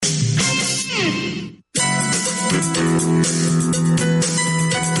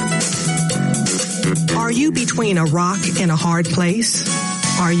Are you between a rock and a hard place?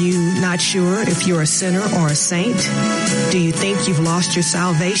 Are you not sure if you're a sinner or a saint? Do you think you've lost your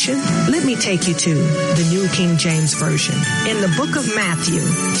salvation? Let me take you to the New King James Version. In the book of Matthew,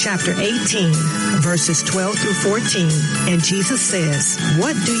 chapter 18, verses 12 through 14, and Jesus says,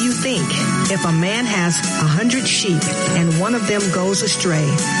 "What do you think? If a man has 100 sheep and one of them goes astray,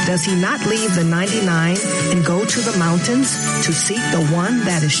 does he not leave the 99 and go to the mountains to seek the one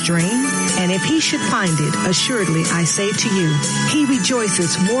that is straying? And if he should find it, assuredly I say to you, he rejoices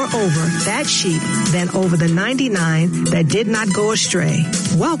more over that sheep than over the 99 that did not go astray."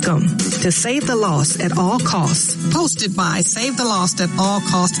 Welcome to Save the Lost at All Costs, hosted by Save the Lost at All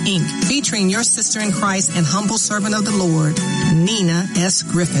Costs, Inc., featuring your sister in Christ and humble servant of the Lord, Nina S.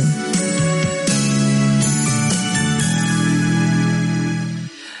 Griffin.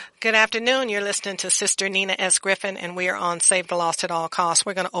 Good afternoon. You're listening to Sister Nina S. Griffin, and we are on Save the Lost at All Costs.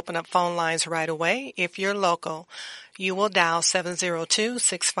 We're going to open up phone lines right away. If you're local, you will dial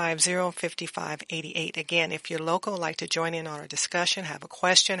 702-650-5588. Again, if you're local, like to join in on our discussion, have a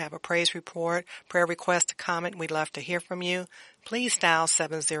question, have a praise report, prayer request, a comment, we'd love to hear from you. Please dial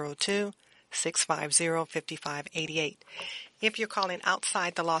 702-650-5588. If you're calling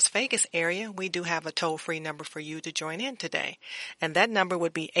outside the Las Vegas area, we do have a toll-free number for you to join in today. And that number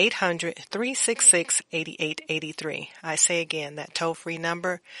would be 800-366-8883. I say again, that toll-free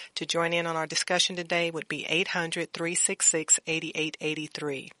number to join in on our discussion today would be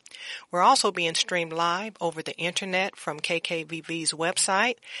 800-366-8883. We're also being streamed live over the internet from KKVV's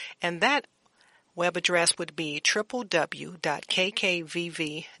website, and that web address would be www.kkvv.com.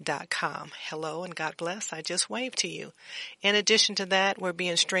 Hello and God bless. I just waved to you. In addition to that, we're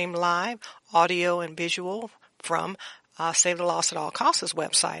being streamed live, audio and visual, from Save the Lost at All Costs'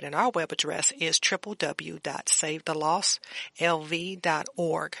 website, and our web address is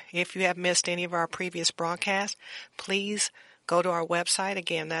www.savethelostlv.org. If you have missed any of our previous broadcasts, please go to our website.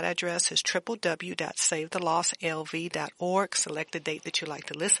 Again, that address is www.savethelostlv.org. Select the date that you like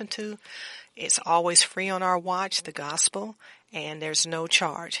to listen to. It's always free on our watch, the gospel, and there's no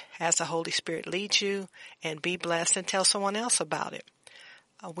charge. As the Holy Spirit leads you, and be blessed and tell someone else about it.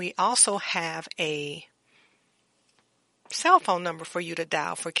 We also have a cell phone number for you to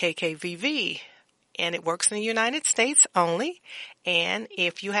dial for KKVV, and it works in the United States only. And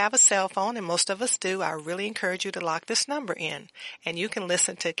if you have a cell phone, and most of us do, I really encourage you to lock this number in. And you can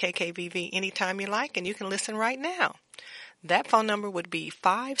listen to KKVV anytime you like, and you can listen right now. That phone number would be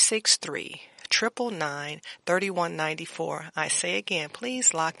 563-999-3194. I say again,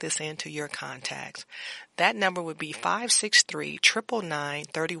 please lock this into your contacts. That number would be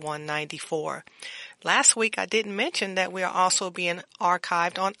 563-999-3194. Last week I didn't mention that we are also being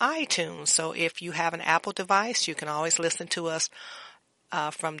archived on iTunes. So if you have an Apple device, you can always listen to us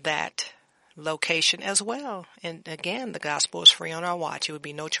from that location as well. And again, the gospel is free on our watch. It would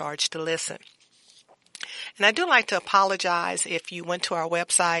be no charge to listen. And I do like to apologize if you went to our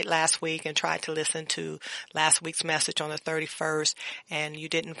website last week and tried to listen to last week's message on the 31st and you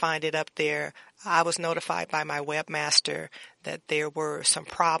didn't find it up there. I was notified by my webmaster that there were some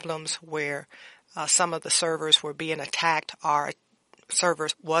problems where some of the servers were being attacked. Our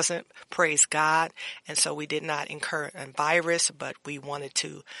servers wasn't, praise God, and so we did not incur a virus, but we wanted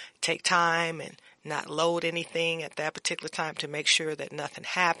to take time and not load anything at that particular time to make sure that nothing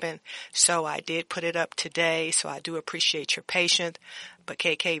happened. So I did put it up today, so I do appreciate your patience. But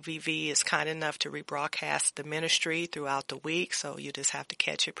KKVV is kind enough to rebroadcast the ministry throughout the week, so you just have to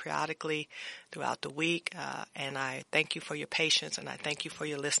catch it periodically throughout the week. And I thank you for your patience, and I thank you for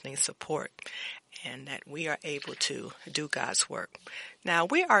your listening support, and that we are able to do God's work. Now,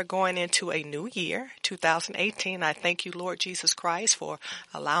 we are going into a new year, 2018. I thank you, Lord Jesus Christ, for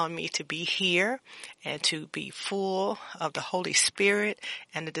allowing me to be here and to be full of the Holy Spirit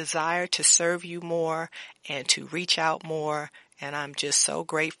and the desire to serve you more and to reach out more. And I'm just so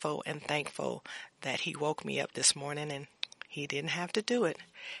grateful and thankful that he woke me up this morning and he didn't have to do it.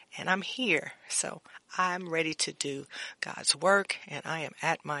 And I'm here. So I'm ready to do God's work, and I am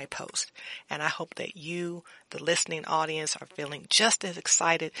at my post. And I hope that you, the listening audience, are feeling just as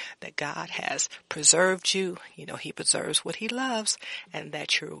excited that God has preserved you. You know, he preserves what he loves, and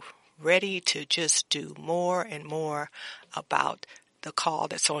that you're ready to just do more and more about the call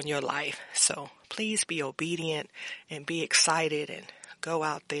that's on your life. So please be obedient and be excited and go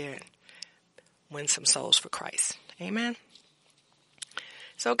out there and win some souls for Christ. Amen.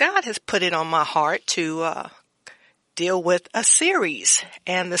 So God has put it on my heart to deal with a series,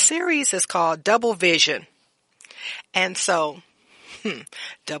 and the series is called Double Vision. And so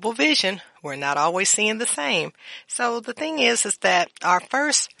Double vision. We're not always seeing the same. So the thing is that our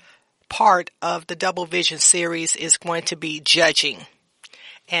first part of the double vision series is going to be judging.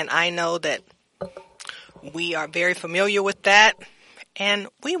 And I know that we are very familiar with that, and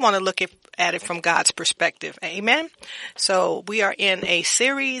we want to look at it from God's perspective. Amen. So we are in a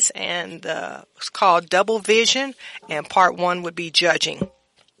series, and it's called Double Vision, and part 1 would be judging.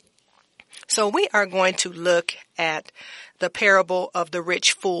 So we are going to look at the parable of the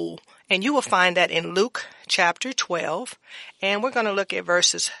rich fool, and you will find that in Luke chapter 12, and we're going to look at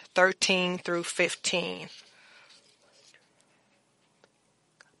verses 13 through 15.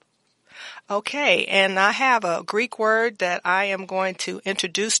 Okay, and I have a Greek word that I am going to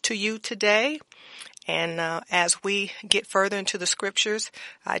introduce to you today. And as we get further into the scriptures,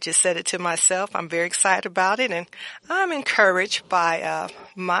 I just said it to myself. I'm very excited about it, and I'm encouraged by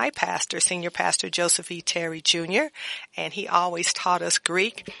my pastor, Senior Pastor Joseph E. Terry Jr., and he always taught us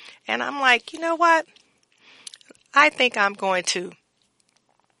Greek. And I'm like, you know what? I think I'm going to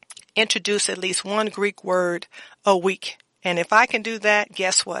introduce at least one Greek word a week. And if I can do that,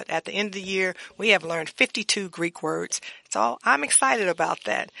 guess what? At the end of the year, we have learned 52 Greek words. So I'm excited about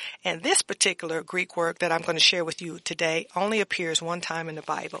that. And this particular Greek word that I'm going to share with you today only appears one time in the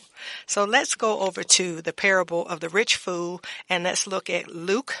Bible. So let's go over to the parable of the rich fool, and let's look at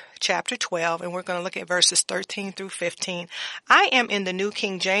Luke chapter 12, and we're going to look at verses 13 through 15. I am in the New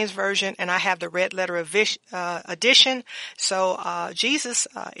King James Version, and I have the red letter edition. So Jesus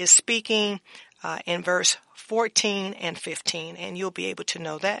is speaking in verse 14 and 15, and you'll be able to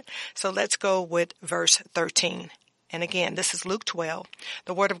know that. So let's go with verse 13. And again, this is Luke 12.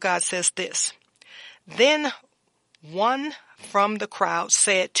 The Word of God says this: Then one from the crowd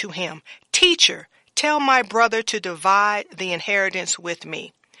said to him, Teacher, tell my brother to divide the inheritance with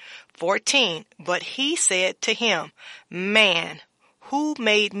me. 14. But he said to him, Man, who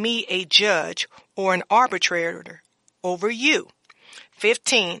made me a judge or an arbitrator over you?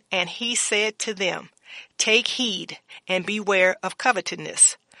 15. And he said to them, Take heed and beware of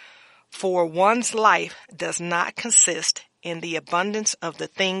covetousness, for one's life does not consist in the abundance of the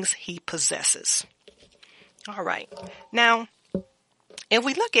things he possesses. All right. Now, if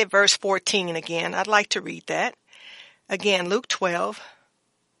we look at verse 14 again, I'd like to read that. Again, Luke 12,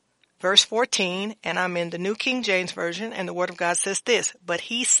 verse 14, and I'm in the New King James Version, and the Word of God says this: But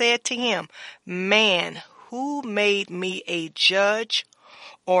he said to him, Man, who made me a judge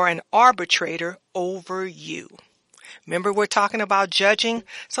or an arbitrator over you? Remember, we're talking about judging,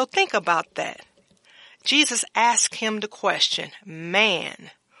 so think about that. Jesus asked him the question,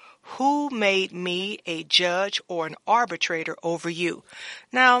 Man, who made me a judge or an arbitrator over you?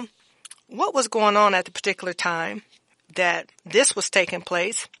 Now, what was going on at the particular time that this was taking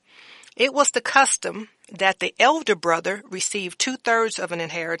place? It was the custom that the elder brother received 2/3 of an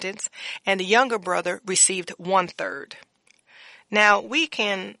inheritance, and the younger brother received 1/3. Now, we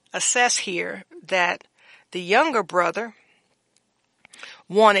can assess here that the younger brother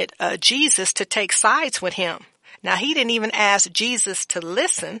wanted Jesus to take sides with him. Now, he didn't even ask Jesus to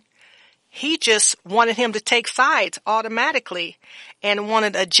listen. He just wanted him to take sides automatically and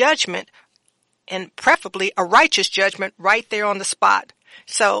wanted a judgment, and preferably a righteous judgment, right there on the spot.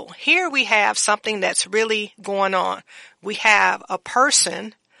 So here we have something that's really going on. We have a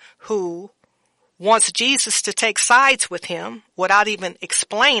person who wants Jesus to take sides with him without even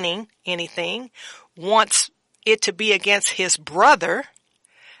explaining anything, wants it to be against his brother,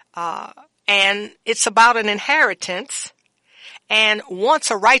 and it's about an inheritance, and wants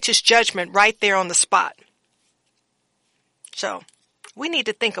a righteous judgment right there on the spot. So we need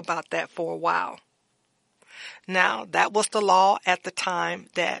to think about that for a while. Now, that was the law at the time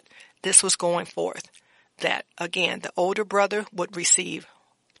that this was going forth, that, again, the older brother would receive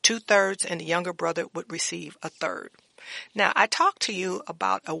 2/3 and the younger brother would receive 1/3. Now, I talked to you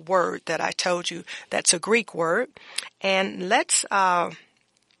about a word that I told you that's a Greek word, and let's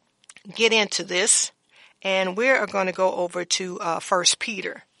get into this, and we're going to go over to 1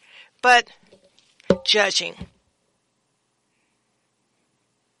 Peter. But judging.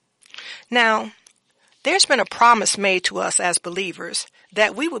 Now, there's been a promise made to us as believers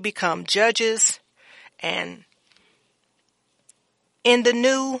that we will become judges and in the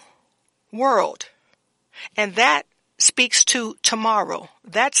new world. And that speaks to tomorrow.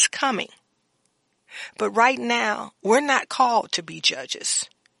 That's coming. But right now, we're not called to be judges.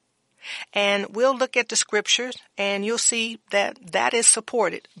 And we'll look at the scriptures, and you'll see that that is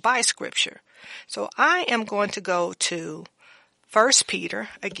supported by scripture. So I am going to go to 1 Peter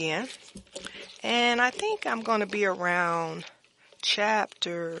again, and I think I'm going to be around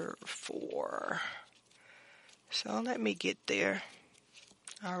chapter 4. So let me get there.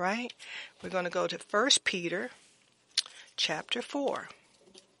 All right. We're going to go to 1 Peter chapter 4.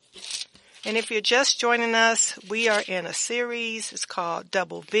 And if you're just joining us, we are in a series. It's called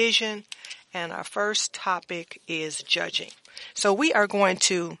Double Vision. And our first topic is judging. So we are going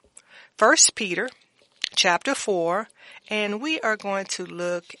to 1 Peter chapter 4, and we are going to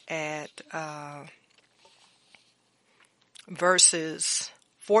look at verses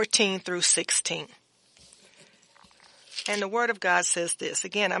 14 through 16. And the Word of God says this.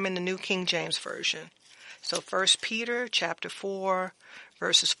 Again, I'm in the New King James Version. So 1 Peter chapter 4,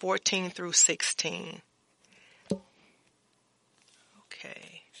 verses 14 through 16. Okay.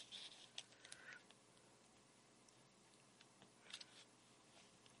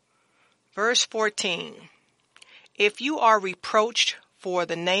 Verse 14. If you are reproached for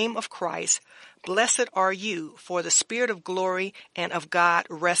the name of Christ, blessed are you, for the Spirit of glory and of God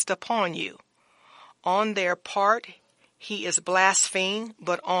rest upon you. On their part, he is blasphemed,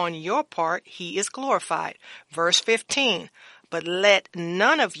 but on your part, he is glorified. Verse 15. But let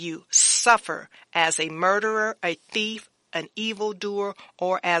none of you suffer as a murderer, a thief, an evildoer,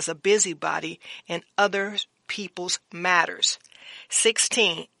 or as a busybody in other people's matters.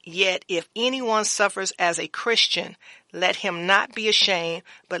 16. Yet if anyone suffers as a Christian, let him not be ashamed,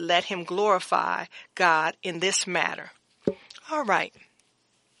 but let him glorify God in this matter. All right.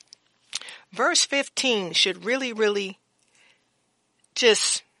 Verse 15 should really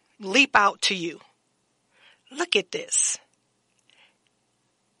just leap out to you. Look at this.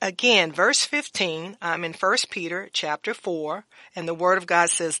 Again, verse 15, I'm in 1 Peter chapter 4, and the Word of God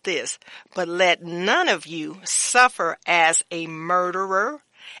says this, but let none of you suffer as a murderer,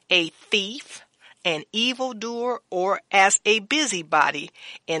 a thief, an evildoer, or as a busybody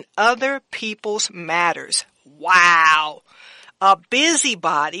in other people's matters. Wow! A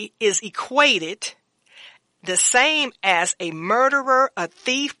busybody is equated the same as a murderer, a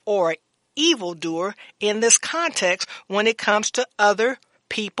thief, or an evildoer in this context when it comes to other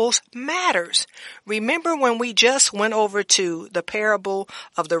people's matters. Remember when we just went over to the parable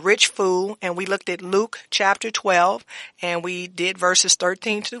of the rich fool and we looked at Luke chapter 12 and we did verses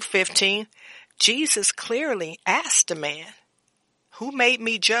 13 to 15? Jesus clearly asked the man, who made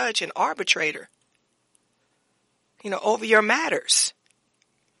me judge and arbitrator, over your matters?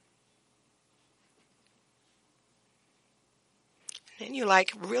 Then you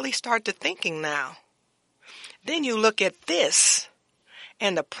really start to thinking now. Then you look at this.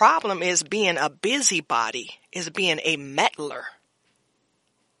 And the problem is being a busybody, is being a meddler.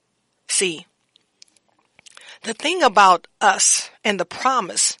 See, the thing about us and the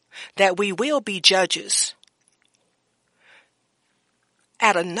promise that we will be judges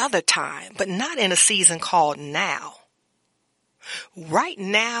at another time, but not in a season called now. Right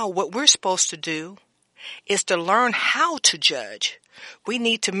now, what we're supposed to do is to learn how to judge. We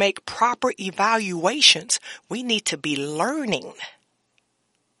need to make proper evaluations. We need to be learning.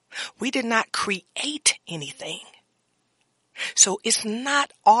 We did not create anything. So it's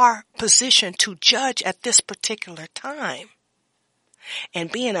not our position to judge at this particular time.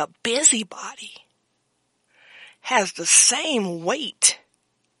 And being a busybody has the same weight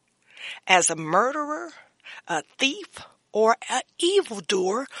as a murderer, a thief, or an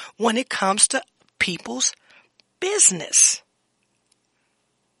evildoer when it comes to people's business.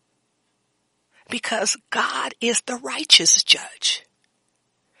 Because God is the righteous judge.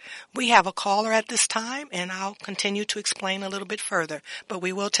 We have a caller at this time, and I'll continue to explain a little bit further, but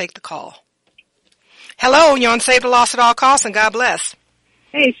we will take the call. Hello, you're on Save the Lost at All Costs, and God bless.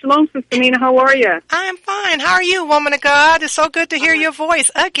 Hey, shalom, Sister Nina. How are you? I'm fine. How are you, woman of God? It's so good to hear your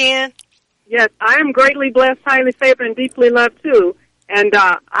voice again. Yes, I am greatly blessed, highly favored, and deeply loved, too. And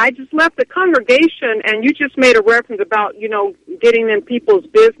I just left the congregation, and you just made a reference about, getting in people's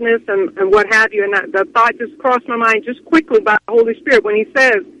business and what have you, and the thought just crossed my mind just quickly about the Holy Spirit when he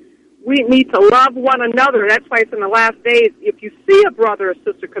says, we need to love one another. That's why it's in the last days. If you see a brother or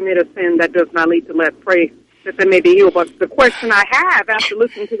sister commit a sin, that does not lead to let's pray that they may be healed. But the question I have after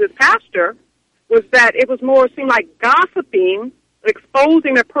listening to this pastor was that it was more, seemed like gossiping,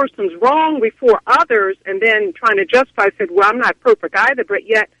 exposing a person's wrong before others, and then trying to justify. I said, well, I'm not perfect either, but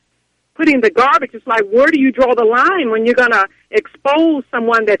yet putting the garbage, it's like, where do you draw the line when you're going to expose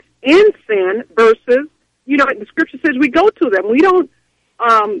someone that's in sin versus, the scripture says we go to them. We don't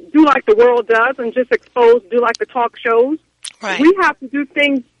do like the world does and just do like the talk shows. Right. We have to do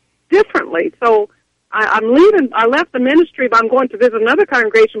things differently. So I'm leaving. I left the ministry, but I'm going to visit another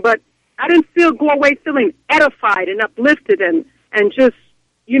congregation. But I didn't go away feeling edified and uplifted and just,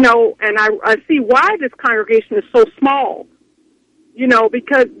 and I see why this congregation is so small,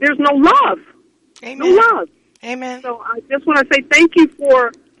 because there's no love. Amen. No love. Amen. So I just want to say thank you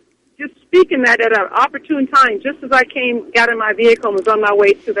for just speaking that at an opportune time, just as I got in my vehicle and was on my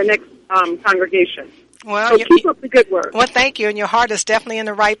way to the next congregation. Well, so keep up the good work. Well, thank you, and your heart is definitely in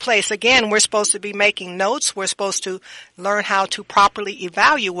the right place. Again, we're supposed to be making notes. We're supposed to learn how to properly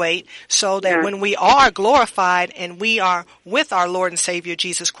evaluate so that when we are glorified and we are with our Lord and Savior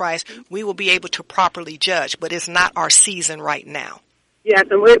Jesus Christ, we will be able to properly judge. But it's not our season right now. Yes,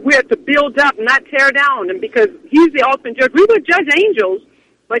 and we have to build up, not tear down, and because He's the ultimate judge. We would judge angels,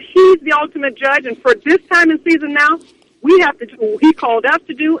 but He's the ultimate judge, and for this time and season now, we have to do what He called us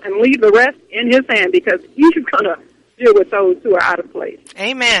to do and leave the rest in His hand because He's going to deal with those who are out of place.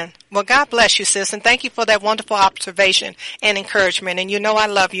 Amen. Well, God bless you, sis, and thank you for that wonderful observation and encouragement. And you know I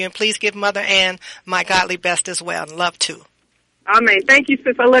love you, and please give Mother Ann my godly best as well. Love too. Amen. Thank you,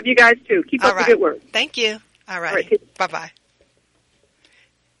 sis. I love you guys too. Keep up the good work. Thank you. All right. Bye-bye.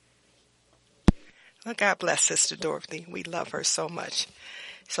 Well, God bless Sister Dorothy. We love her so much.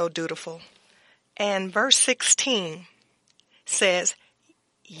 So dutiful. And verse 16 says,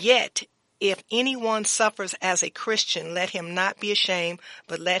 "Yet if anyone suffers as a Christian, let him not be ashamed,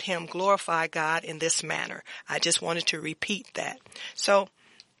 but let him glorify God in this manner." I just wanted to repeat that. So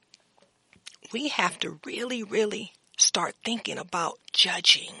we have to really, really start thinking about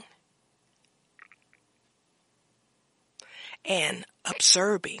judging and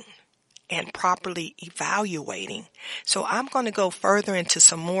observing and properly evaluating. So I'm going to go further into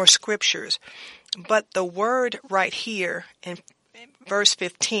some more scriptures. But the word right here in verse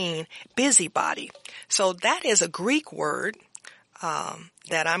 15, busybody. So that is a Greek word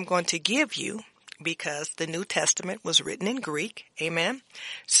that I'm going to give you because the New Testament was written in Greek. Amen.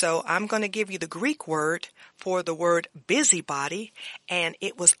 So I'm going to give you the Greek word for the word busybody, and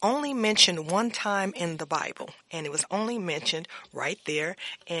it was only mentioned one time in the Bible, and it was only mentioned right there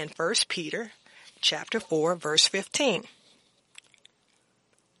in 1 Peter chapter 4, verse 15.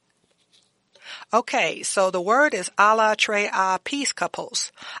 Okay, so the word is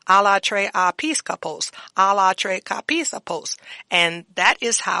alatrei-apiskopos, alatrei-apiskopos, alatrei-kapiskopos, and that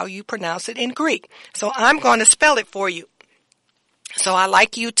is how you pronounce it in Greek. So I'm going to spell it for you. So I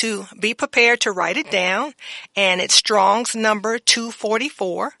like you to be prepared to write it down, and it's Strong's number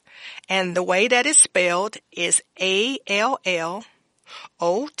 244, and the way that it's spelled is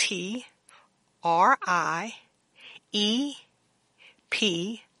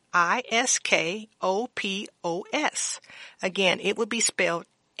Again, it would be spelled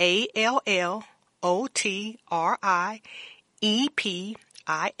ALLOTRIEPISKOPOS.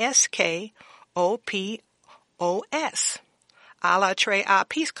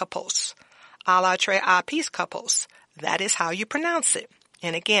 Alatrei-apiskopos. Alatrei-apiskopos. That is how you pronounce it.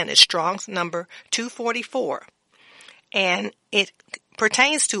 And again, it's Strong's number 244. And it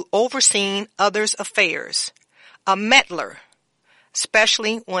pertains to overseeing others' affairs. A meddler,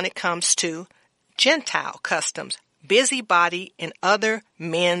 especially when it comes to Gentile customs, busybody in other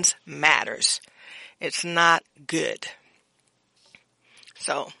men's matters. It's not good.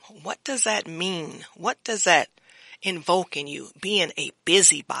 So, what does that mean? What does that invoke in you? Being a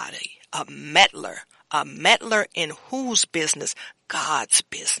busybody, a meddler in whose business? God's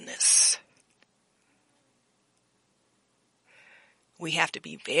business. We have to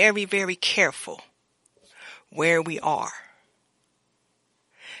be very, very careful where we are.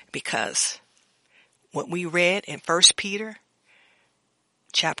 Because what we read in 1 Peter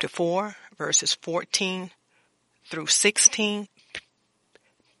chapter 4, verses 14 through 16,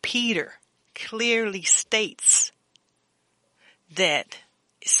 Peter clearly states that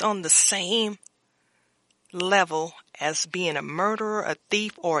it's on the same level as being a murderer, a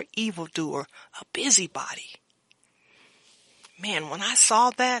thief, or an evildoer, a busybody. Man, when I saw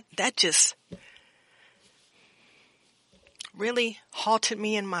that, that just really halted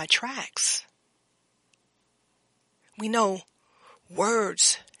me in my tracks. We know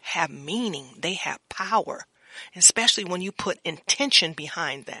words have meaning. They have power. Especially when you put intention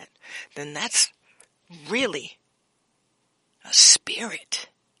behind that, then that's really a spirit.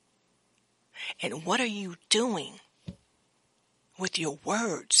 And what are you doing with your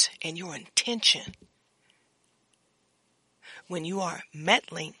words and your intention when you are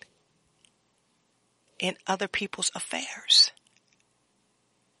meddling in other people's affairs?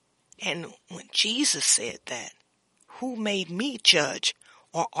 And when Jesus said that, who made me judge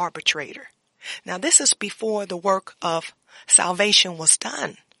or arbitrator? Now, this is before the work of salvation was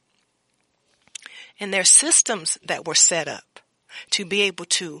done. And there are systems that were set up to be able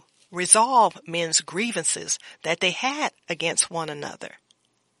to resolve men's grievances that they had against one another.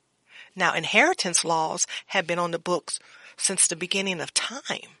 Now, inheritance laws have been on the books since the beginning of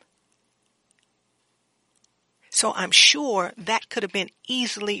time. So I'm sure that could have been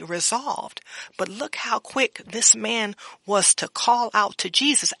easily resolved. But look how quick this man was to call out to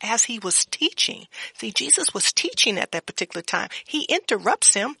Jesus as he was teaching. See, Jesus was teaching at that particular time. He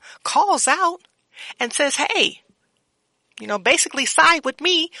interrupts him, calls out, and says, hey, basically side with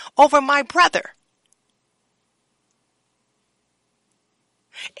me over my brother.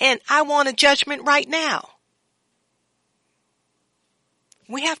 And I want a judgment right now.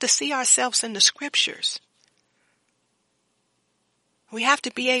 We have to see ourselves in the scriptures. We have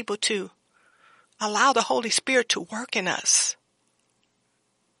to be able to allow the Holy Spirit to work in us.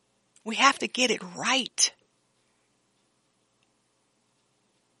 We have to get it right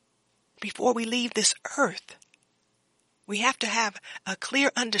before we leave this earth. We have to have a clear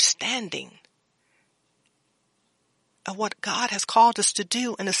understanding of what God has called us to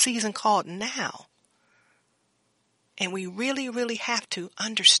do in a season called now. And we really, really have to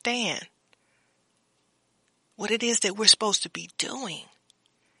understand what it is that we're supposed to be doing.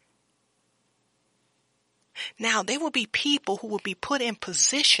 Now, there will be people who will be put in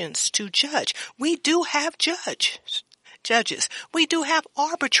positions to judge. We do have judges. We do have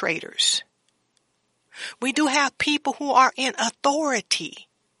arbitrators. We do have people who are in authority.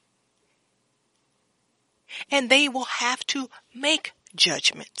 And they will have to make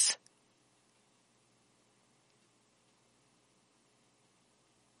judgments.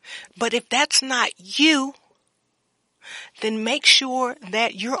 But if that's not you, then make sure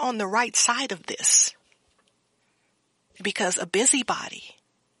that you're on the right side of this. Because a busybody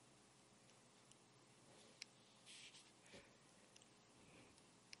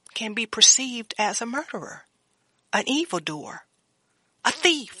can be perceived as a murderer, an evildoer, a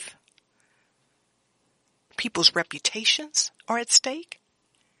thief. People's reputations are at stake.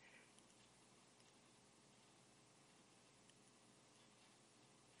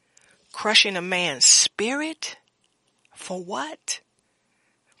 Crushing a man's spirit. For what?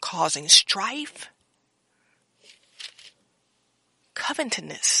 Causing strife.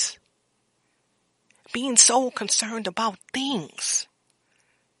 Covetousness. Being so concerned about things.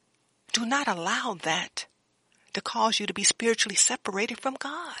 Do not allow that to cause you to be spiritually separated from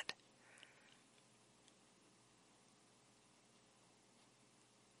God.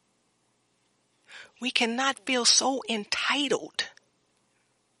 We cannot feel so entitled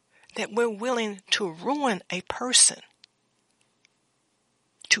that we're willing to ruin a person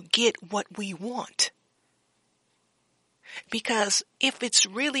to get what we want. Because if it's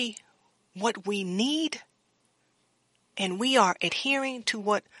really what we need and we are adhering to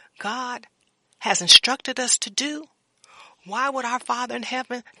what God has instructed us to do, why would our Father in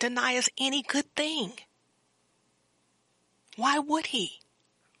heaven deny us any good thing? Why would he?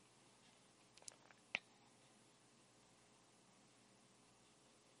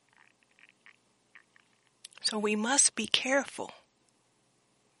 So we must be careful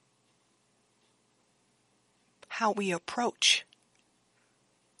how we approach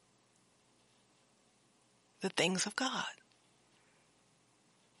the things of God.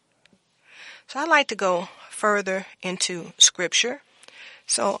 So I'd like to go further into Scripture.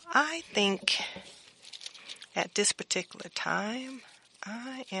 So I think at this particular time,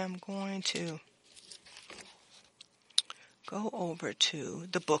 I am going to go over to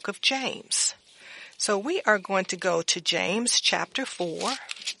the book of James. So we are going to go to James chapter 4,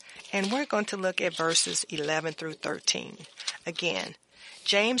 and we're going to look at verses 11 through 13. Again,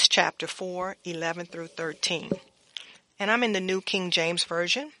 James chapter 4, 11 through 13. And I'm in the New King James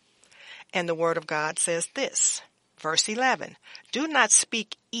Version, and the Word of God says this. Verse 11, do not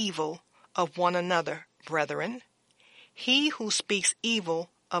speak evil of one another, brethren. He who speaks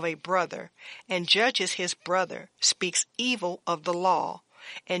evil of a brother and judges his brother speaks evil of the law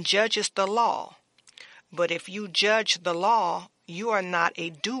and judges the law. But if you judge the law, you are not a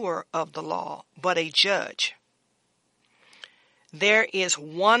doer of the law, but a judge. There is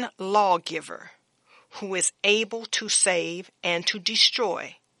one lawgiver who is able to save and to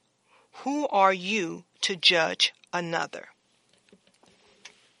destroy. Who are you to judge another?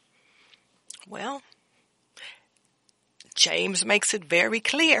 Well, James makes it very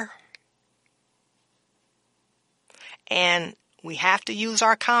clear. And we have to use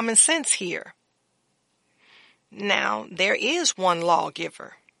our common sense here. Now, there is one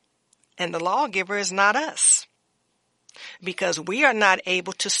lawgiver, and the lawgiver is not us, because we are not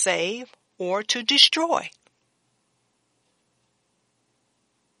able to save or to destroy.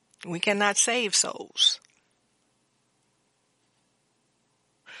 We cannot save souls.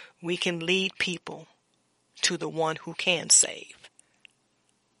 We can lead people to the one who can save.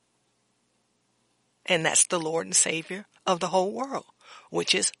 And that's the Lord and Savior of the whole world,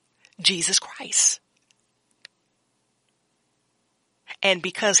 which is Jesus Christ. And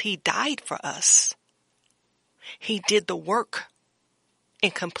because he died for us, he did the work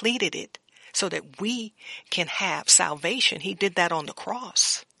and completed it so that we can have salvation. He did that on the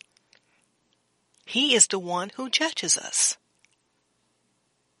cross. He is the one who judges us.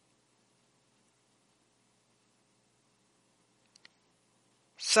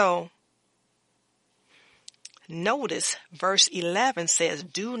 So, notice verse 11 says,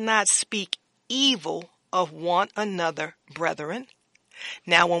 do not speak evil of one another, brethren.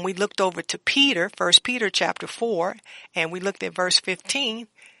 Now, when we looked over to Peter, 1 Peter chapter 4, and we looked at verse 15,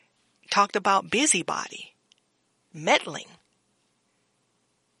 talked about busybody, meddling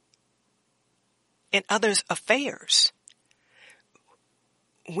in others' affairs.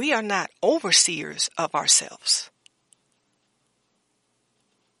 We are not overseers of ourselves.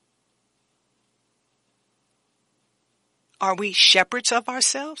 Are we shepherds of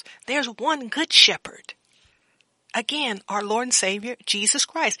ourselves? There's one good shepherd. Again, our Lord and Savior, Jesus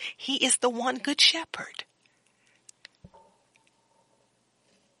Christ. He is the one good shepherd.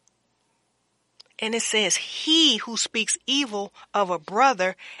 And it says, he who speaks evil of a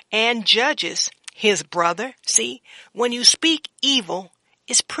brother and judges his brother. See, when you speak evil,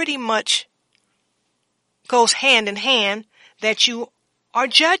 it's pretty much goes hand in hand that you are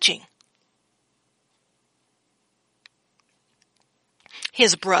judging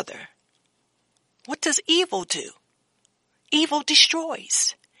his brother. What does evil do? Evil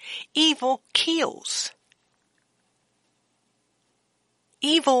destroys. Evil kills.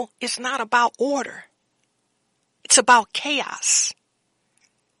 Evil is not about order. It's about chaos.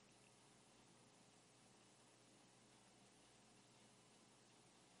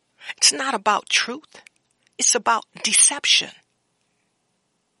 It's not about truth. It's about deception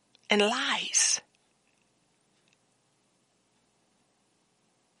and lies.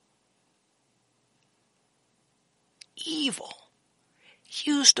 Evil.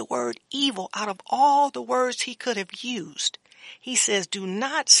 Use the word evil out of all the words he could have used. He says, do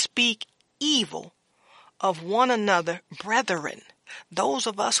not speak evil of one another, brethren. Those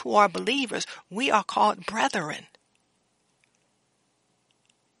of us who are believers, we are called brethren.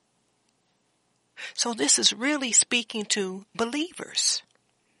 So this is really speaking to believers.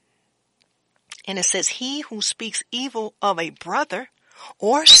 And it says, he who speaks evil of a brother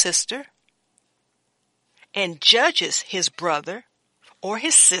or sister and judges his brother or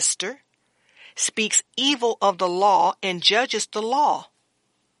his sister speaks evil of the law and judges the law.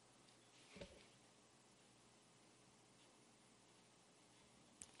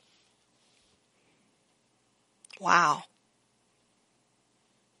 Wow.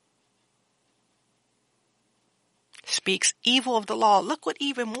 Speaks evil of the law. Look what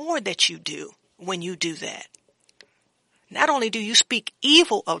even more that you do when you do that. Not only do you speak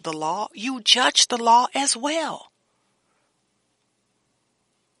evil of the law, you judge the law as well.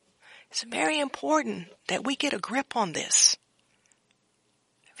 It's very important that we get a grip on this.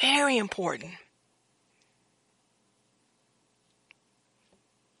 Very important.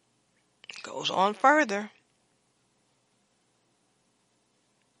 It goes on further.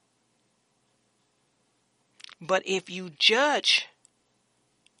 But if you judge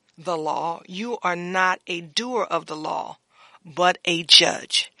the law, you are not a doer of the law, but a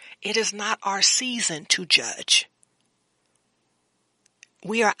judge. It is not our season to judge.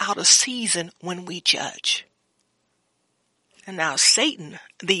 We are out of season when we judge. And now Satan,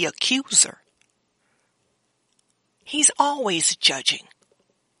 the accuser, he's always judging.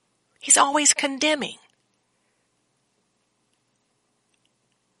 He's always condemning.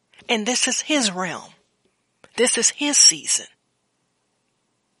 And this is his realm. This is his season.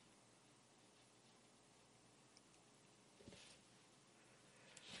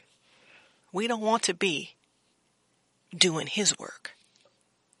 We don't want to be doing his work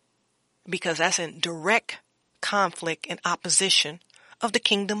because that's in direct conflict and opposition of the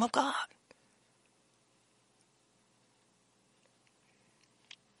kingdom of God.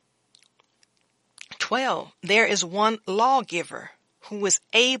 There is one lawgiver who is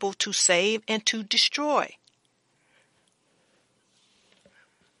able to save and to destroy.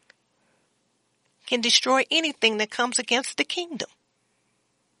 Can destroy anything that comes against the kingdom.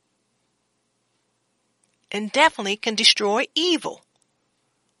 And definitely can destroy evil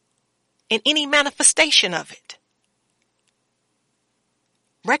in any manifestation of it.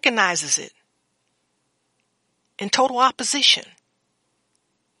 Recognizes it in total opposition.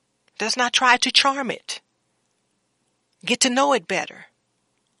 Does not try to charm it. Get to know it better.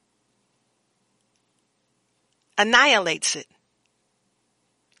 Annihilates it.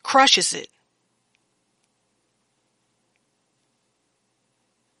 Crushes it.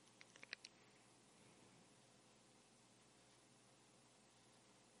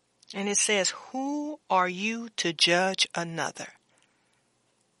 And it says, who are you to judge another?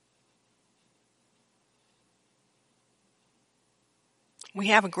 We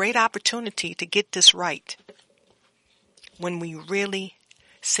have a great opportunity to get this right when we really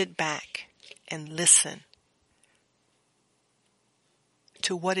sit back and listen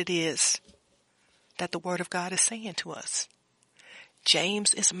to what it is that the Word of God is saying to us.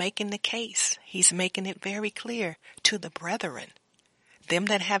 James is making the case. He's making it very clear to the brethren. Them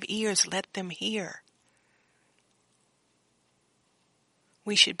that have ears, let them hear.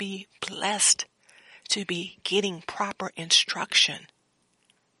 We should be blessed to be getting proper instruction,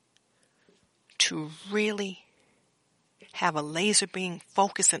 to really have a laser beam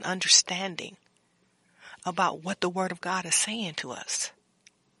focus and understanding about what the Word of God is saying to us.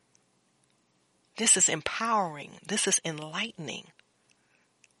 This is empowering. This is enlightening.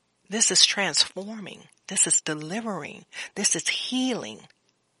 This is transforming. This is delivering. This is healing.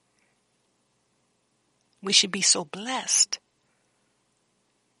 We should be so blessed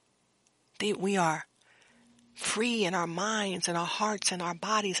that we are free in our minds and our hearts and our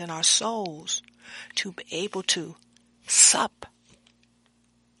bodies and our souls to be able to sup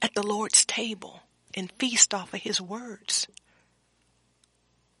at the Lord's table and feast off of His words.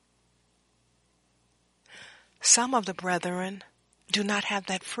 Some of the brethren do not have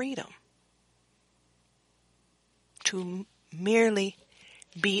that freedom to merely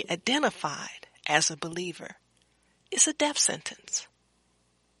be identified as a believer. It's a death sentence.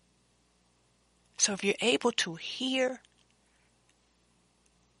 So if you're able to hear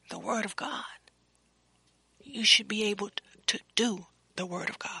the Word of God, you should be able to do the Word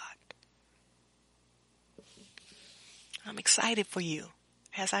of God. I'm excited for you,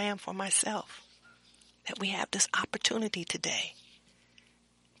 as I am for myself, that we have this opportunity today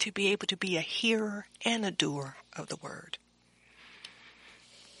to be able to be a hearer and a doer of the Word.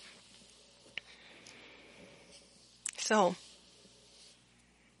 So,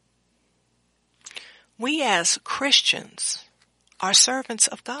 we as Christians are servants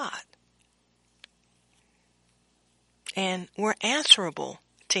of God. And we're answerable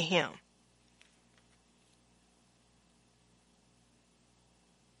to Him.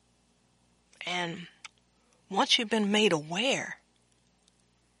 And once you've been made aware,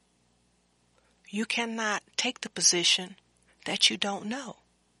 you cannot take the position that you don't know.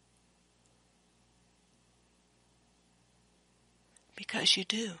 Because you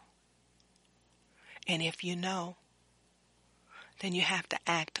do. And if you know, then you have to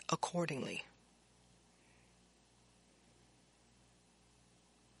act accordingly.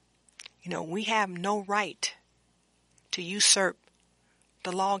 You know, we have no right to usurp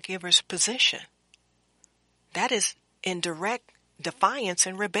the lawgiver's position. That is in direct defiance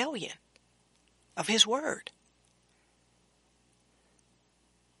and rebellion of His word.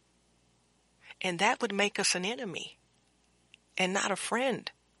 And that would make us an enemy and not a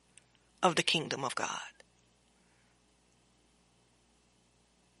friend of the kingdom of God.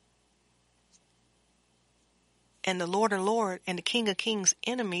 And the Lord of Lords and the King of Kings'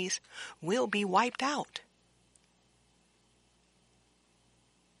 enemies will be wiped out.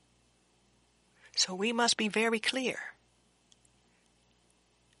 So we must be very clear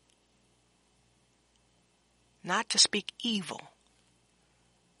not to speak evil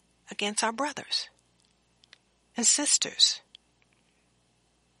against our brothers and sisters.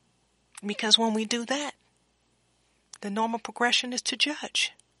 Because when we do that, the normal progression is to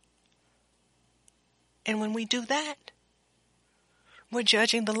judge. And when we do that, we're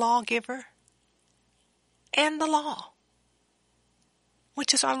judging the lawgiver and the law,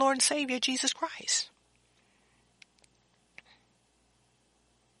 which is our Lord and Savior, Jesus Christ.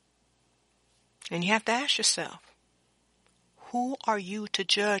 And you have to ask yourself, who are you to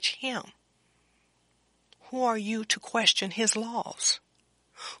judge Him? Who are you to question His laws?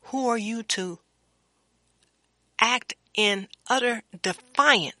 Who are you to act in utter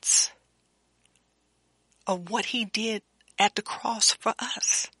defiance of what He did at the cross for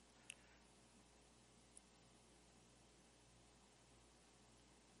us?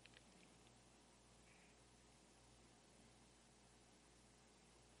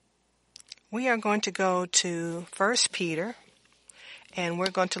 We are going to go to 1 Peter, and we're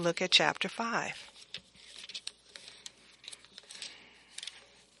going to look at chapter 5.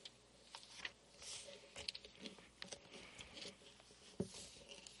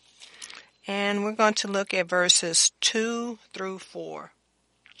 And we're going to look at verses 2 through 4.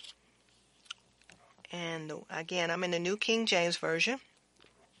 And again, I'm in the New King James Version.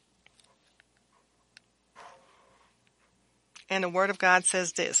 And the Word of God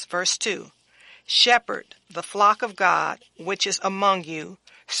says this, verse 2. Shepherd the flock of God which is among you,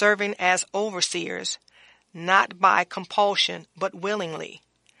 serving as overseers, not by compulsion, but willingly,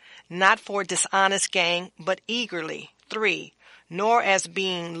 not for dishonest gain, but eagerly. 3. Nor as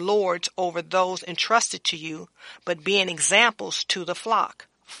being lords over those entrusted to you, but being examples to the flock.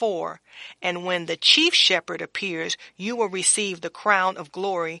 4. And when the chief shepherd appears, you will receive the crown of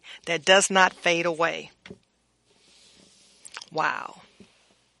glory that does not fade away. Wow.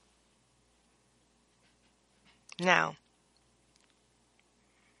 Now,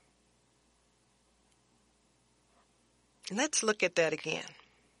 let's look at that again.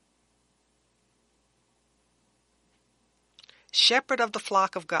 Shepherd of the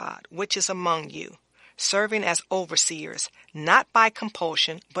flock of God, which is among you, serving as overseers, not by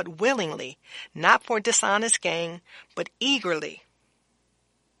compulsion, but willingly, not for dishonest gain, but eagerly.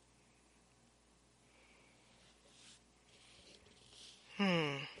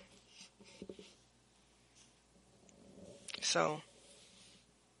 So,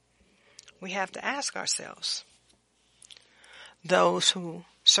 we have to ask ourselves, those who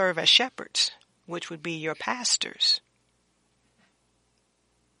serve as shepherds, which would be your pastors,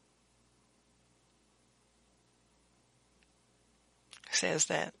 says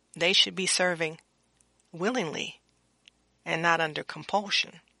that they should be serving willingly and not under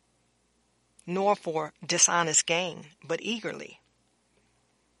compulsion, nor for dishonest gain, but eagerly.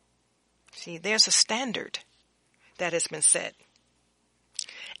 See, there's a standard that has been set.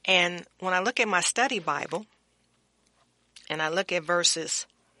 And when I look at my study Bible, and I look at verses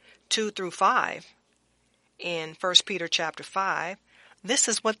 2 through 5 in 1 Peter chapter 5, this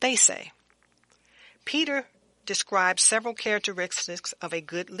is what they say. Peter describes several characteristics of a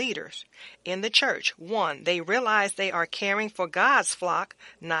good leader in the church. 1, they realize they are caring for God's flock,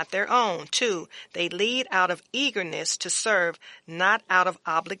 not their own. 2, they lead out of eagerness to serve, not out of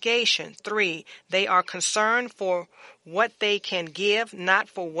obligation. 3, they are concerned for what they can give, not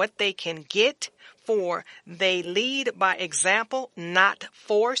for what they can get. 4, they lead by example, not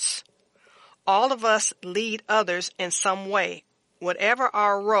force. All of us lead others in some way. Whatever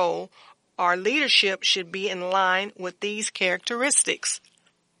our role, our leadership should be in line with these characteristics.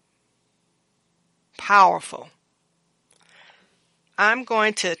 Powerful. I'm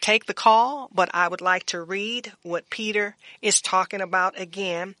going to take the call, but I would like to read what Peter is talking about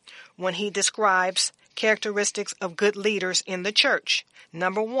again when he describes characteristics of good leaders in the church.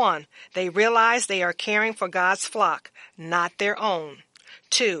 Number 1, they realize they are caring for God's flock, not their own.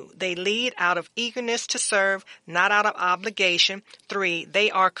 2, they lead out of eagerness to serve, not out of obligation. 3, they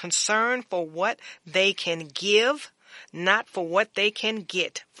are concerned for what they can give, not for what they can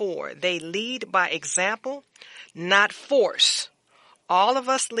get. 4, they lead by example, not force. All of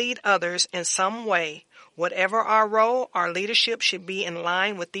us lead others in some way. Whatever our role, our leadership should be in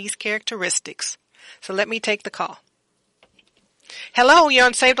line with these characteristics. So let me take the call. Hello, you're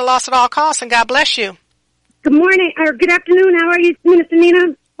on Save the Lost at All Costs, and God bless you. Good morning, or good afternoon. How are you, Minister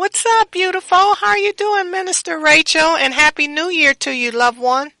Nina? What's up, beautiful? How are you doing, Minister Rachel? And Happy New Year to you, loved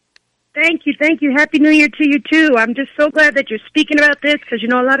one. Thank you. Happy New Year to you, too. I'm just so glad that you're speaking about this because, a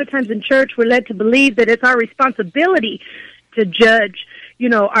lot of times in church we're led to believe that it's our responsibility to judge,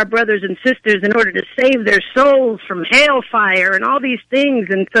 our brothers and sisters in order to save their souls from hellfire and all these things.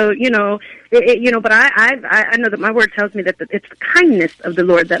 And so, but I know that my word tells me that it's the kindness of the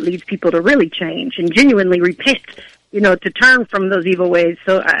Lord that leads people to really change and genuinely repent, to turn from those evil ways.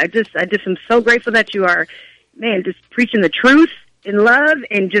 So I just am so grateful that you are, just preaching the truth in love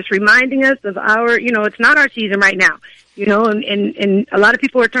and just reminding us of our, it's not our season right now, and a lot of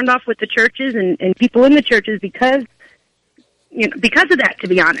people are turned off with the churches and people in the churches because of that, to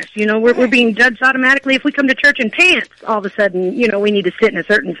be honest. We're being judged automatically. If we come to church in pants, all of a sudden, we need to sit in a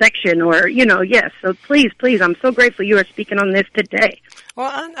certain section or, yes. So please, I'm so grateful you are speaking on this today.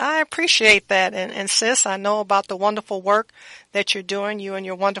 Well, I appreciate that. And sis, I know about the wonderful work that you're doing, you and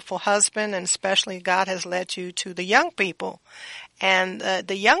your wonderful husband, and especially God has led you to the young people. And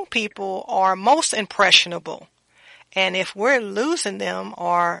the young people are most impressionable. And if we're losing them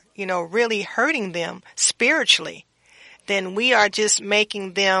or, really hurting them spiritually, then we are just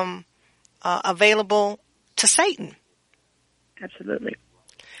making them available to Satan. Absolutely.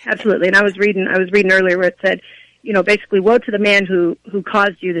 And I was reading earlier where it said, basically, woe to the man who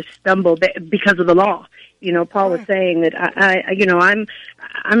caused you to stumble because of the law. Paul was saying that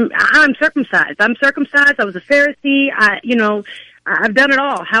I'm circumcised. I'm circumcised. I was a Pharisee. I've done it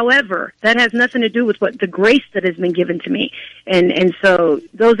all. However, that has nothing to do with the grace that has been given to me. And so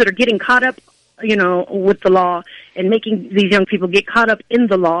those that are getting caught up, with the law and making these young people get caught up in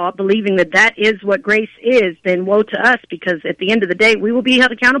the law, believing that is what grace is, then woe to us, because at the end of the day, we will be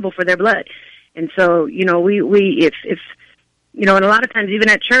held accountable for their blood. And so, if you know, and a lot of times even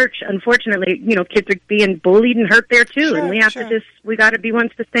at church, unfortunately, you know, kids are being bullied and hurt there too. Sure, and we have to we got to be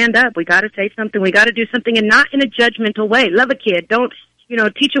ones to stand up. We got to say something. We got to do something, and not in a judgmental way. Love a kid. Don't, you know,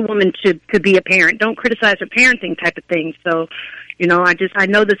 teach a woman to be a parent. Don't criticize her parenting type of thing. So, you know, I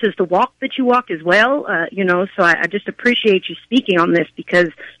know this is the walk that you walk as well, you know, so I just appreciate you speaking on this because,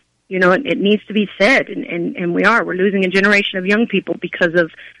 you know, it needs to be said, and we're losing a generation of young people because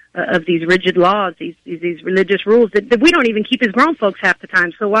of these rigid laws, these religious rules that we don't even keep as grown folks half the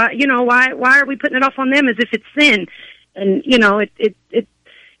time. So why are we putting it off on them as if it's sin? And, you know,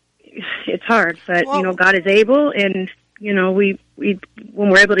 it's hard, but, you know, God is able, and, you know, we when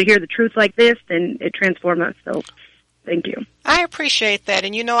we're able to hear the truth like this, then it transforms us. So thank you. I appreciate that.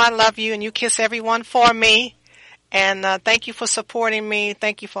 And you know I love you, and you kiss everyone for me. And thank you for supporting me.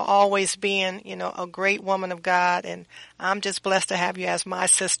 Thank you for always being, you know, a great woman of God. And I'm just blessed to have you as my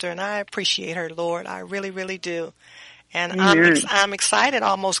sister, and I appreciate her, Lord. I really, really do. And I'm excited,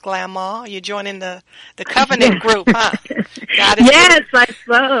 almost, Grandma. You're joining the covenant group, huh?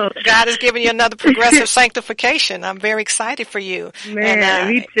 God is giving you another progressive sanctification. I'm very excited for you. Man,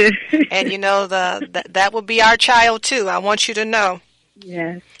 me too. And you know, that will be our child too. I want you to know.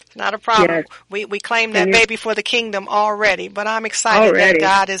 Yes. Not a problem. Yes. We claim that baby for the kingdom already, but I'm excited that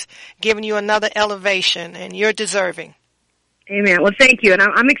God is giving you another elevation, and you're deserving. Amen. Well, thank you. And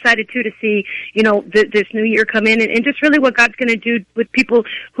I'm excited, too, to see, you know, this new year come in and just really what God's going to do with people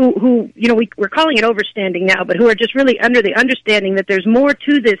who you know, we're calling it overstanding now, but who are just really under the understanding that there's more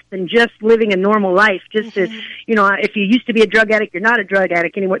to this than just living a normal life. Just as, you know, if you used to be a drug addict, you're not a drug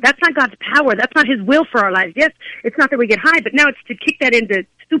addict anymore. That's not God's power. That's not His will for our lives. Yes, it's not that we get high, but now it's to kick that into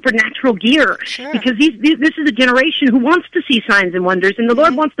supernatural gear. Sure. Because this is a generation who wants to see signs and wonders, and the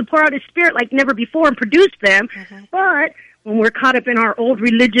Lord wants to pour out His Spirit like never before and produce them. But when we're caught up in our old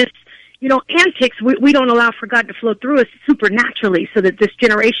religious, you know, antics, we don't allow for God to flow through us supernaturally so that this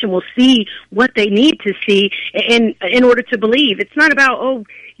generation will see what they need to see in order to believe. It's not about,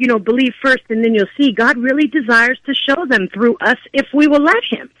 you know, believe first and then you'll see. God really desires to show them through us if we will let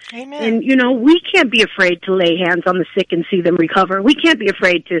Him. Amen. And, you know, we can't be afraid to lay hands on the sick and see them recover. We can't be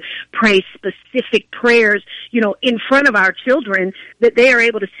afraid to pray specific prayers, you know, in front of our children that they are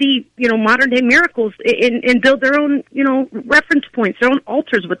able to see, you know, modern day miracles and build their own, you know, reference points, their own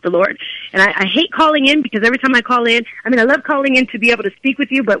altars with the Lord. And I hate calling in because every time I call in, I mean, I love calling in to be able to speak with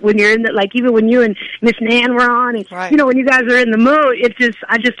you, but when you're in the, like, even when you and Miss Nan were on, and, you know, when you guys are in the mode,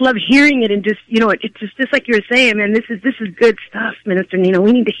 I just love hearing it, and just, you know, it's just like you were saying, man, this is good stuff, Minister Nina.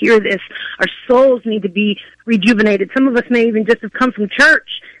 We need to hear this. Our souls need to be rejuvenated. Some of us may even just have come from church,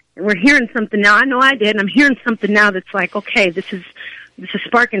 and we're hearing something now. I know I did, and I'm hearing something now that's like, okay, this is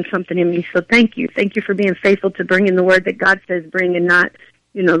sparking something in me. So thank you for being faithful to bring in the word that God says bring, and not,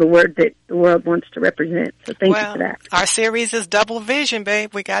 you know, the word that the world wants to represent. So thank you for that. Our series is Double Vision,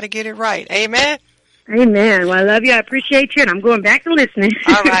 babe. We got to get it right. Amen. Amen. Well, I love you. I appreciate you, and I'm going back to listening.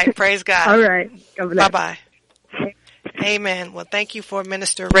 All right. Praise God. All right. Bye-bye. Amen. Well, thank you for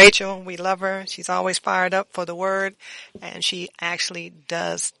Minister Rachel. We love her. She's always fired up for the word, and she actually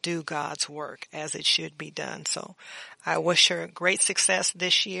does do God's work as it should be done. So I wish her great success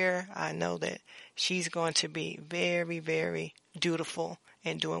this year. I know that she's going to be very, very dutiful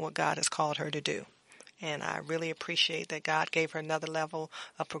in doing what God has called her to do. And I really appreciate that God gave her another level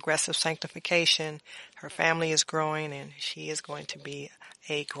of progressive sanctification. Her family is growing, and she is going to be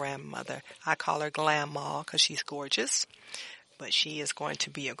a grandmother. I call her Grandma because she's gorgeous, but she is going to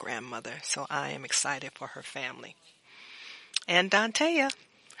be a grandmother. So I am excited for her family. And Dantea,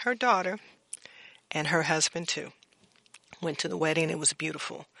 her daughter, and her husband too, went to the wedding. It was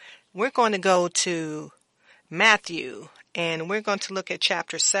beautiful. We're going to go to Matthew, and we're going to look at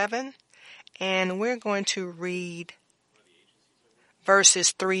chapter 7. And we're going to read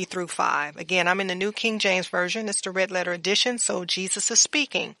verses 3 through 5. Again, I'm in the New King James Version. It's the red letter edition, so Jesus is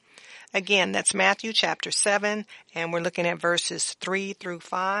speaking. Again, that's Matthew chapter 7, and we're looking at verses 3 through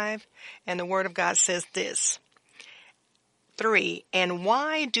 5. And the Word of God says this. 3, and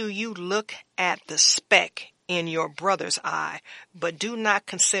why do you look at the speck in your brother's eye, but do not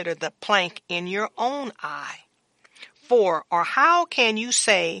consider the plank in your own eye? 4, or how can you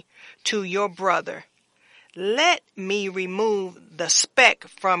say to your brother, let me remove the speck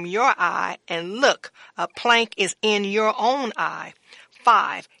from your eye, and look, a plank is in your own eye.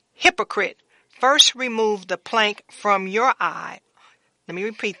 5, hypocrite, first remove the plank from your eye. Let me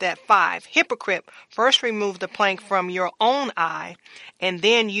repeat that. 5, hypocrite, first remove the plank from your own eye, and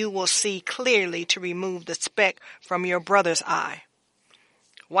then you will see clearly to remove the speck from your brother's eye.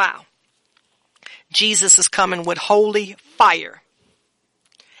 Wow. Jesus is coming with holy fire.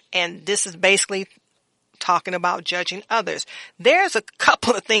 And this is basically talking about judging others. There's a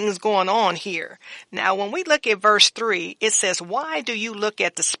couple of things going on here. Now, when we look at verse 3, it says, why do you look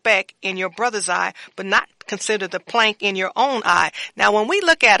at the speck in your brother's eye, but not consider the plank in your own eye? Now, when we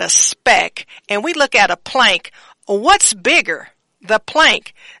look at a speck and we look at a plank, what's bigger? The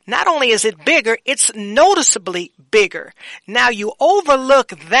plank. Not only is it bigger, it's noticeably bigger. Now you overlook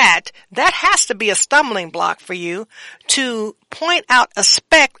that. That has to be a stumbling block for you to point out a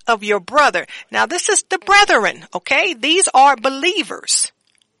speck of your brother. Now this is the brethren, okay? These are believers.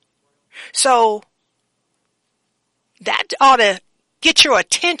 So that ought to get your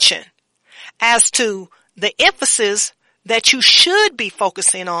attention as to the emphasis that you should be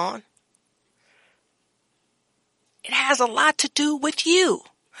focusing on. It has a lot to do with you.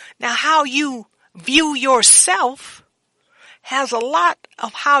 Now, how you view yourself has a lot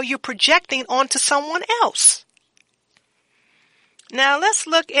of how you're projecting onto someone else. Now, let's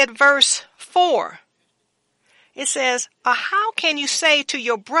look at verse 4. It says, how can you say to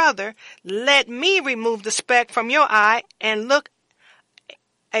your brother, let me remove the speck from your eye, and look,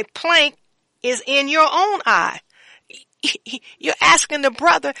 a plank is in your own eye? You're asking the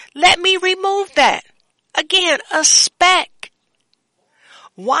brother, let me remove that. Again, a speck.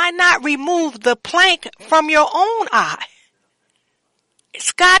 Why not remove the plank from your own eye?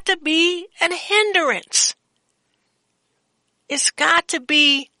 It's got to be an hindrance. It's got to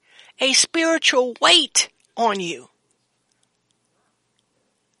be a spiritual weight on you.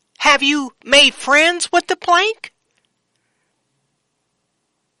 Have you made friends with the plank?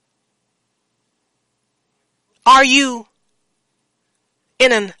 Are you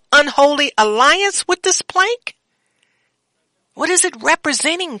in an unholy alliance with this plank? What is it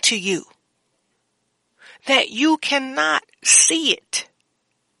representing to you? That you cannot see it.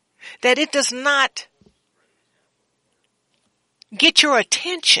 That it does not get your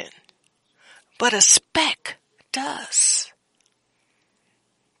attention. But a speck does.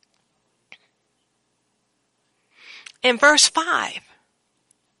 In verse 5,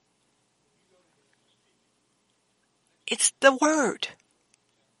 it's the word.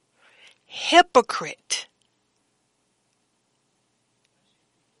 Hypocrite.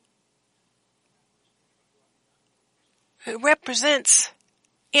 It represents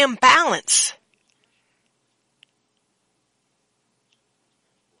imbalance.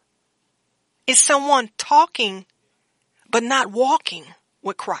 It's someone talking but not walking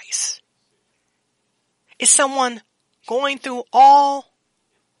with Christ. It's someone going through all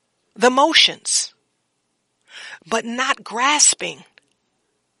the motions but not grasping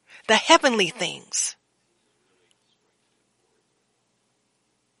the heavenly things.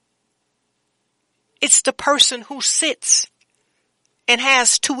 It's the person who sits and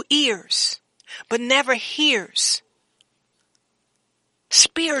has 2 ears, but never hears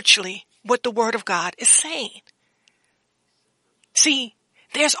spiritually what the Word of God is saying. See,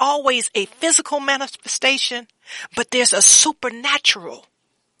 there's always a physical manifestation, but there's a supernatural,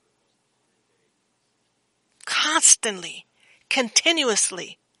 constantly,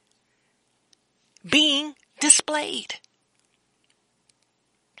 continuously being displayed.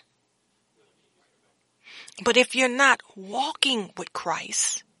 But if you're not walking with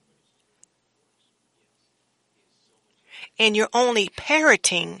Christ and you're only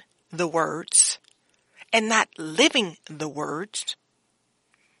parroting the words and not living the words,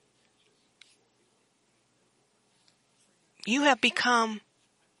 you have become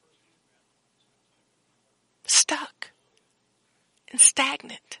stuck and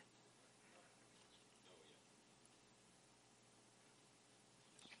stagnant.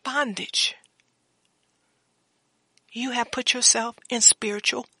 Bondage. You have put yourself in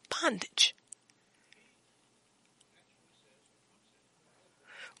spiritual bondage.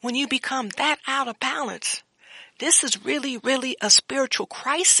 When you become that out of balance, this is really, really a spiritual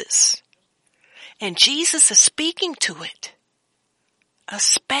crisis. And Jesus is speaking to it. A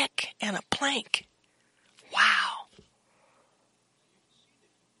speck and a plank. Wow.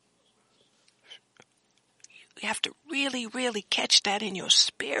 You have to really, really catch that in your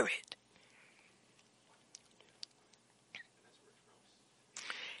spirit.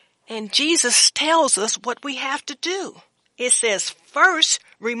 And Jesus tells us what we have to do. It says, first,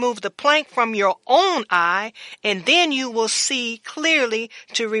 remove the plank from your own eye, and then you will see clearly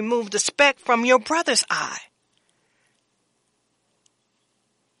to remove the speck from your brother's eye.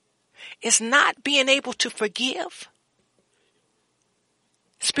 It's not being able to forgive,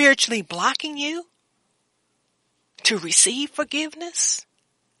 spiritually blocking you to receive forgiveness.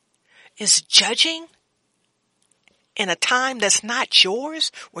 It's judging in a time that's not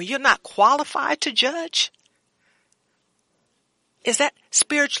yours, where you're not qualified to judge. Is that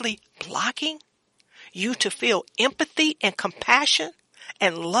spiritually blocking you to feel empathy and compassion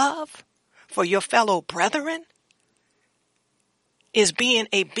and love for your fellow brethren is being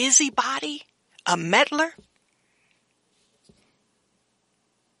a busybody, a meddler,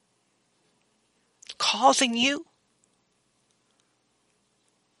 causing you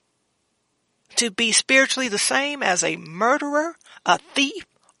to be spiritually the same as a murderer, a thief,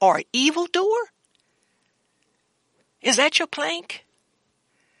 or an evildoer? Is that your plank?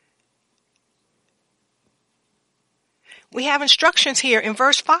 We have instructions here in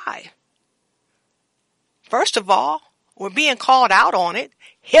verse 5. First of all, we're being called out on it.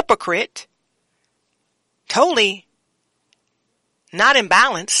 Hypocrite. Totally not in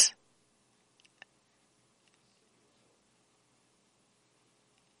balance.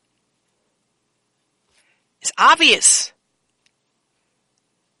 It's obvious.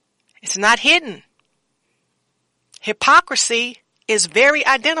 It's not hidden. Hypocrisy is very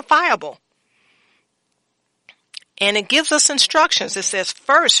identifiable. And it gives us instructions. It says,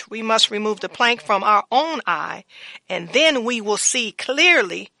 first, we must remove the plank from our own eye, and then we will see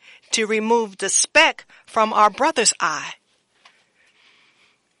clearly to remove the speck from our brother's eye.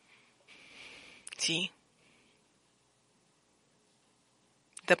 See?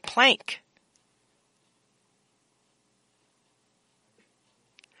 The plank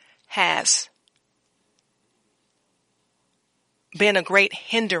has been a great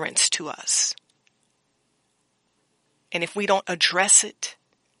hindrance to us. And if we don't address it,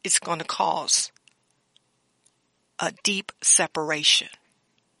 it's going to cause a deep separation.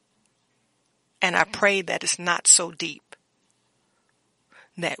 And I pray that it's not so deep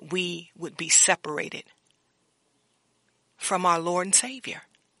that we would be separated from our Lord and Savior,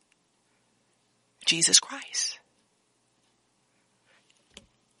 Jesus Christ.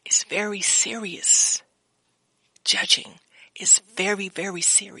 It's very serious. Judging is very, very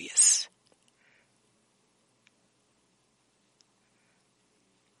serious.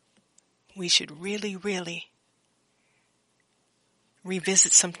 We should really, really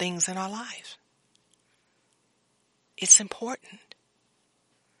revisit some things in our lives. It's important.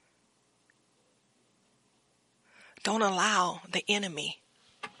 Don't allow the enemy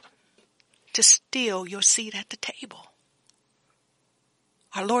to steal your seat at the table.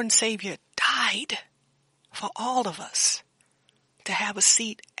 Our Lord and Savior died for all of us to have a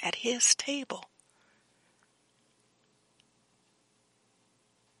seat at his table.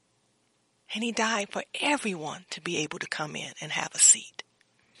 And he died for everyone to be able to come in and have a seat.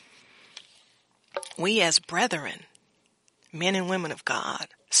 We as brethren, men and women of God,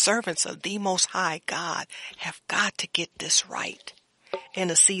 servants of the Most High God, have got to get this right in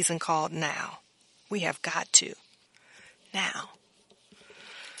a season called now. We have got to. Now,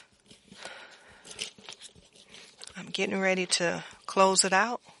 I'm getting ready to close it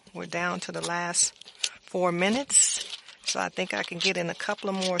out. We're down to the last 4 minutes. So I think I can get in a couple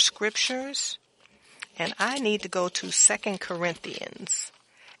of more scriptures. And I need to go to 2 Corinthians.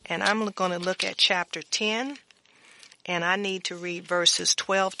 And I'm going to look at chapter 10. And I need to read verses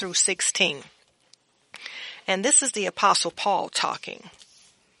 12 through 16. And this is the Apostle Paul talking.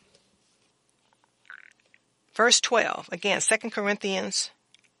 Verse 12. Again, 2 Corinthians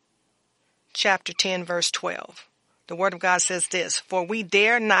chapter 10, verse 12. The Word of God says this: for we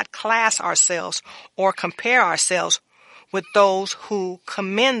dare not class ourselves or compare ourselves with those who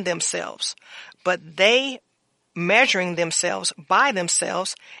commend themselves, but they, measuring themselves by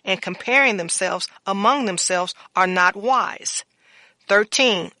themselves and comparing themselves among themselves, are not wise.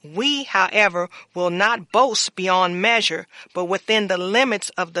 13, we, however, will not boast beyond measure, but within the limits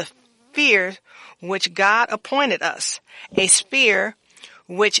of the sphere which God appointed us, a sphere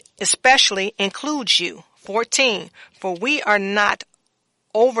which especially includes you. 14, for we are not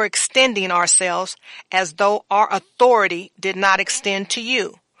overextending ourselves as though our authority did not extend to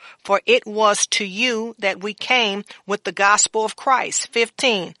you. For it was to you that we came with the gospel of Christ.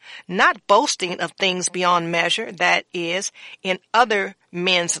 15, not boasting of things beyond measure, that is, in other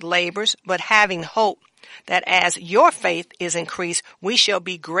men's labors, but having hope that as your faith is increased, we shall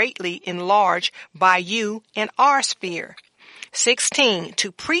be greatly enlarged by you in our sphere. 16, to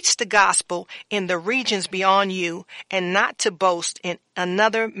preach the gospel in the regions beyond you and not to boast in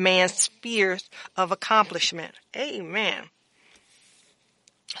another man's spheres of accomplishment. Amen.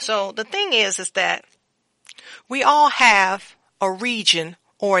 So the thing is that we all have a region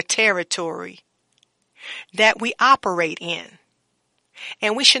or a territory that we operate in.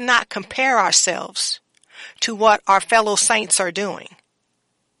 And we should not compare ourselves to what our fellow saints are doing.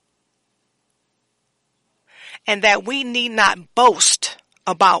 And that we need not boast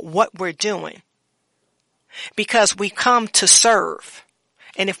about what we're doing, because we come to serve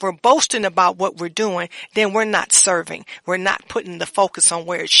And if we're boasting about what we're doing, then we're not serving. We're not putting the focus on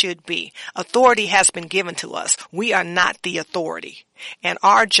where it should be. Authority has been given to us. We are not the authority. And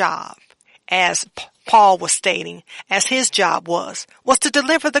our job, as Paul was stating, as his job was to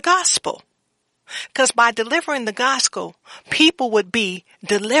deliver the gospel. Because by delivering the gospel, people would be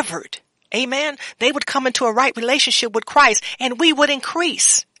delivered. Amen. They would come into a right relationship with Christ, and we would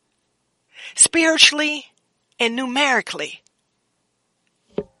increase spiritually and numerically.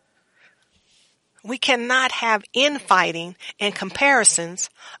 We cannot have infighting and comparisons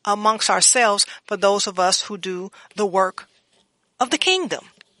amongst ourselves for those of us who do the work of the kingdom.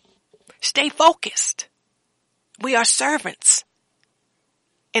 Stay focused. We are servants.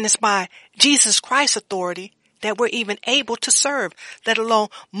 And it's by Jesus Christ's authority that we're even able to serve, let alone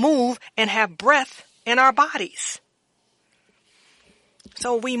move and have breath in our bodies.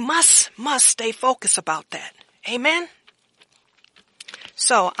 So we must stay focused about that. Amen.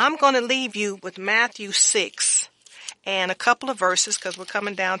 So I'm going to leave you with Matthew 6 and a couple of verses because we're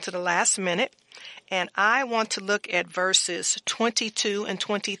coming down to the last minute. And I want to look at verses 22 and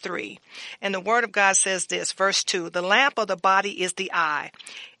 23. And the Word of God says this, verse 2, the lamp of the body is the eye.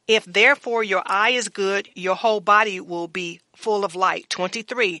 If therefore your eye is good, your whole body will be full of light.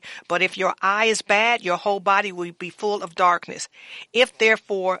 23, but if your eye is bad, your whole body will be full of darkness. If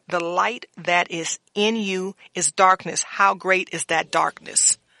therefore the light that is in you is darkness, how great is that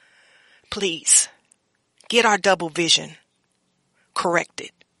darkness? Please get our double vision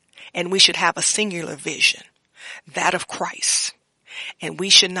corrected. And we should have a singular vision, that of Christ. And we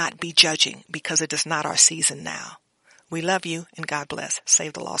should not be judging because it is not our season now. We love you and God bless.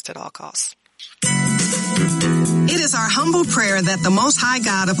 Save the lost at all costs. It is our humble prayer that the Most High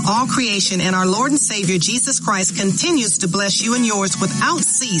God of all creation and our Lord and Savior Jesus Christ continues to bless you and yours without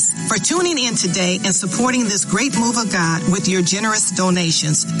cease for tuning in today and supporting this great move of God with your generous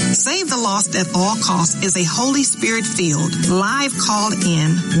donations. Save the Lost at All Costs is a Holy Spirit-filled, live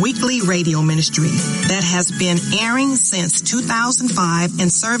called-in weekly radio ministry that has been airing since 2005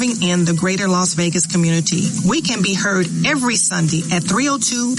 and serving in the greater Las Vegas community. We can be heard every Sunday at 302